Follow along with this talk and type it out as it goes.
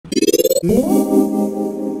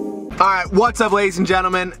Alright, what's up, ladies and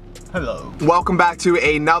gentlemen? Hello. Welcome back to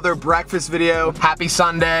another breakfast video. Happy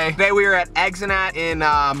Sunday. Today we are at Eggs and That in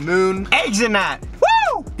Moon. Eggs and That!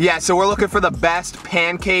 Woo! Yeah, so we're looking for the best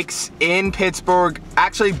pancakes in Pittsburgh.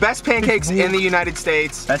 Actually, best pancakes in the United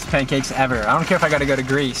States. Best pancakes ever. I don't care if I gotta go to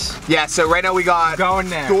Greece. Yeah, so right now we got going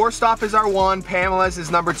there. Doorstop is our one, Pamela's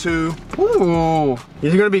is number 2. Ooh,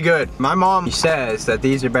 these are gonna be good. My mom says that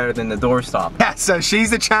these are better than the Doorstop. Yeah, so she's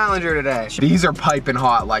the challenger today. These are piping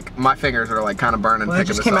hot. Like, my fingers are like kind of burning. Well, they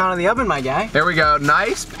just came out of the oven, my guy. There we go.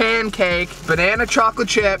 Nice pancake, banana chocolate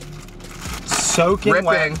chip. Soaking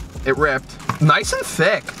wet. It ripped. Nice and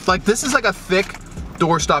thick. Like, this is like a thick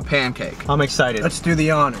Doorstop pancake. I'm excited. Let's do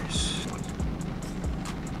the honors.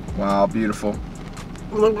 Wow, beautiful.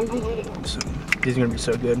 These are gonna be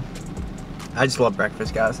so good. I just love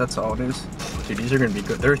breakfast, guys. That's all it is. Dude, these are gonna be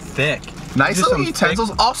good. They're thick. Nice little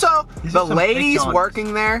utensils. Also, the ladies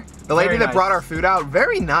working there, the lady that brought our food out,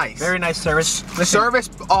 very nice. Very nice service. The service,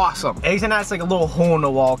 awesome. Eggs and That's like a little hole in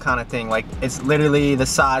the wall kind of thing. Like, it's literally the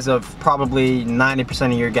size of probably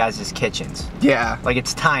 90% of your guys' kitchens. Yeah. Like,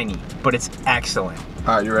 it's tiny, but it's excellent.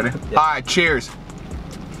 All right, you ready? Yeah. All right, cheers.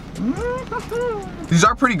 These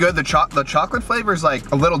are pretty good. The chocolate flavor is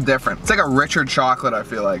like a little different. It's like a richer chocolate, I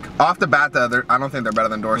feel like. Off the bat though, I don't think they're better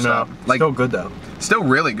than Doorstop. No, like, still good though. Still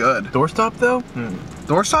really good. Doorstop though?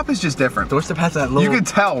 Doorstop is just different. Doorstop has that little... You can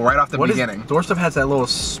tell right off the beginning. Doorstop has that little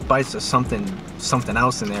spice of something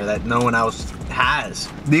else in there that no one else has.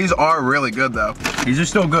 These are really good though. These are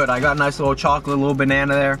still good. I got a nice little chocolate, little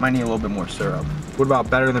banana there. Might need a little bit more syrup. What about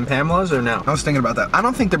better than Pamela's or no? I was thinking about that. I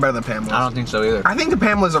don't think they're better than Pamela's. I don't think so either. I think the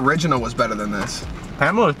Pamela's original was better than this.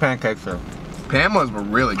 Pamela's pancakes though. Pamela's were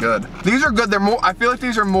really good. These are good. They're more, I feel like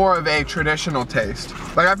these are more of a traditional taste.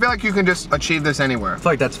 Like, I feel like you can just achieve this anywhere. I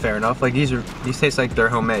feel like that's fair enough. Like, these taste like they're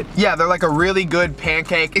homemade. Yeah, they're like a really good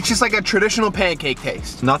pancake. It's just like a traditional pancake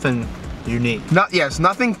taste. Nothing unique. Yes,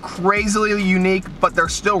 nothing crazily unique, but they're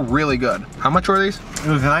still really good. How much were these? It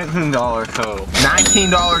was $19 total.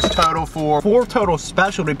 $19 total for 4 total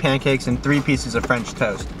specialty pancakes and 3 pieces of French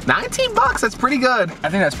toast. 19 bucks, that's pretty good. I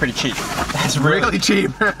think that's pretty cheap. That's really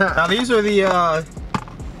cheap. Now these are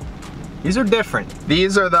different.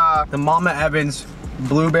 These are the Mama Evans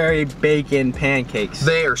blueberry bacon pancakes.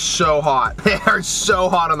 They are so hot. They are so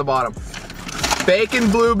hot on the bottom. Bacon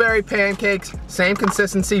blueberry pancakes, same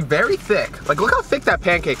consistency, very thick. Like, look how thick that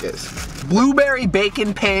pancake is. Blueberry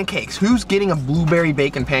bacon pancakes. Who's getting a blueberry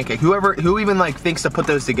bacon pancake? Who even like thinks to put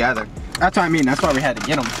those together? That's what I mean. That's why we had to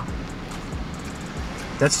get them.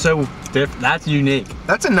 That's so different. That's unique.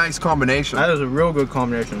 That's a nice combination. That is a real good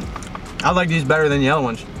combination. I like these better than the other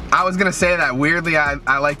ones. I was gonna say that. Weirdly,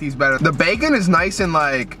 I like these better. The bacon is nice and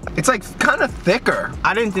like, it's like kind of thicker.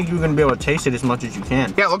 I didn't think you were gonna be able to taste it as much as you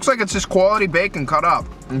can. Yeah, it looks like it's just quality bacon cut up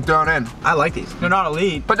and thrown in. I like these. They're not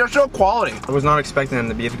elite, but they're still quality. I was not expecting them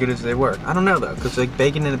to be as good as they were. I don't know though, because like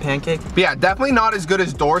bacon in a pancake. But yeah, definitely not as good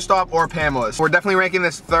as Doorstop or Pamela's. We're definitely ranking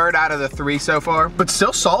this 3rd out of the 3 so far, but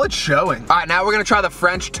still solid showing. All right, now we're gonna try the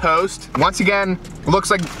French toast. Once again,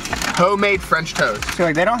 looks like homemade French toast. So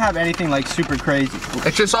like they don't have anything like super crazy.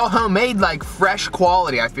 It's just all homemade, like fresh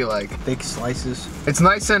quality, I feel like. Thick slices. It's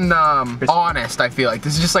nice and honest, I feel like.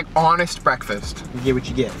 This is just like honest breakfast. You get what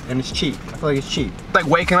you get, and it's cheap. I feel like it's cheap. Like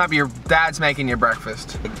waking up, your dad's making your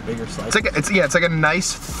breakfast. Like bigger slices. It's like a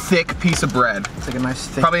nice thick piece of bread. It's like a nice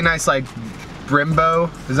thick. Probably a nice like Brimbo.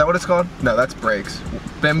 Is that what it's called? No, that's Breaks.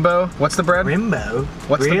 Bimbo. What's the bread? Bimbo.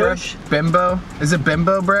 What's the bread? Bimbo. Is it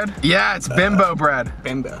Bimbo bread? Yeah, it's Bimbo bread.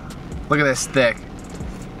 Bimbo. Look at this thick.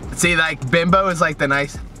 See, like Bimbo is like the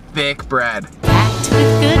nice thick bread. Packed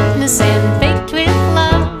with goodness and baked with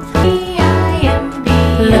love. B-I-M-B.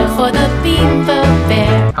 Look for the Bimbo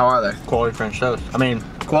Bear. How are they? Quality French toast. I mean,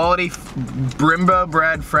 quality Brimbo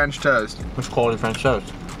bread French toast. What's quality French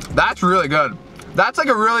toast? That's really good. That's like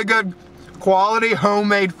a really good quality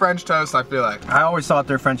homemade French toast, I feel like. I always thought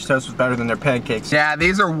their French toast was better than their pancakes. Yeah,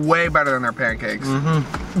 these are way better than their pancakes.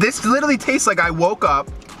 This literally tastes like I woke up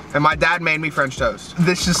and my dad made me French toast.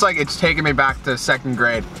 This just like, it's taking me back to 2nd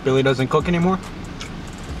grade. Billy doesn't cook anymore?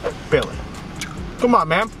 Billy. Come on,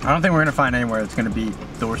 man. I don't think we're gonna find anywhere that's gonna beat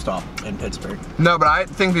Doorstop in Pittsburgh. No, but I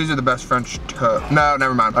think these are the best French toast. No,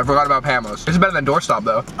 never mind. I forgot about Pamela's. This is better than Doorstop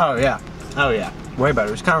though. Oh yeah. Oh yeah. Way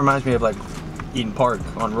better. This kind of reminds me of like Eden Park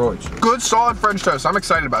on Roy's. Good, solid French toast. I'm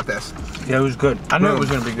excited about this. Yeah, it was good. I knew it was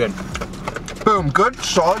gonna be good. Boom, good,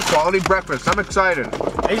 solid, quality breakfast. I'm excited.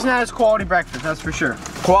 Eggs and That is quality breakfast, that's for sure.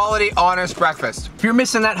 Quality, honest breakfast. If you're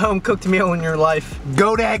missing that home cooked meal in your life,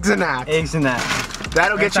 go to Eggs and That. Eggs and That.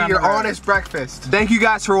 That'll get you your honest breakfast. Thank you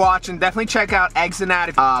guys for watching. Definitely check out Eggs and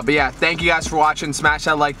Ad. But yeah, thank you guys for watching. Smash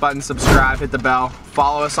that like button, subscribe, hit the bell.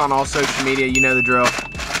 Follow us on all social media. You know the drill.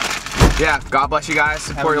 Yeah, God bless you guys.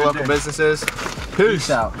 Support your local businesses. Peace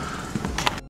out.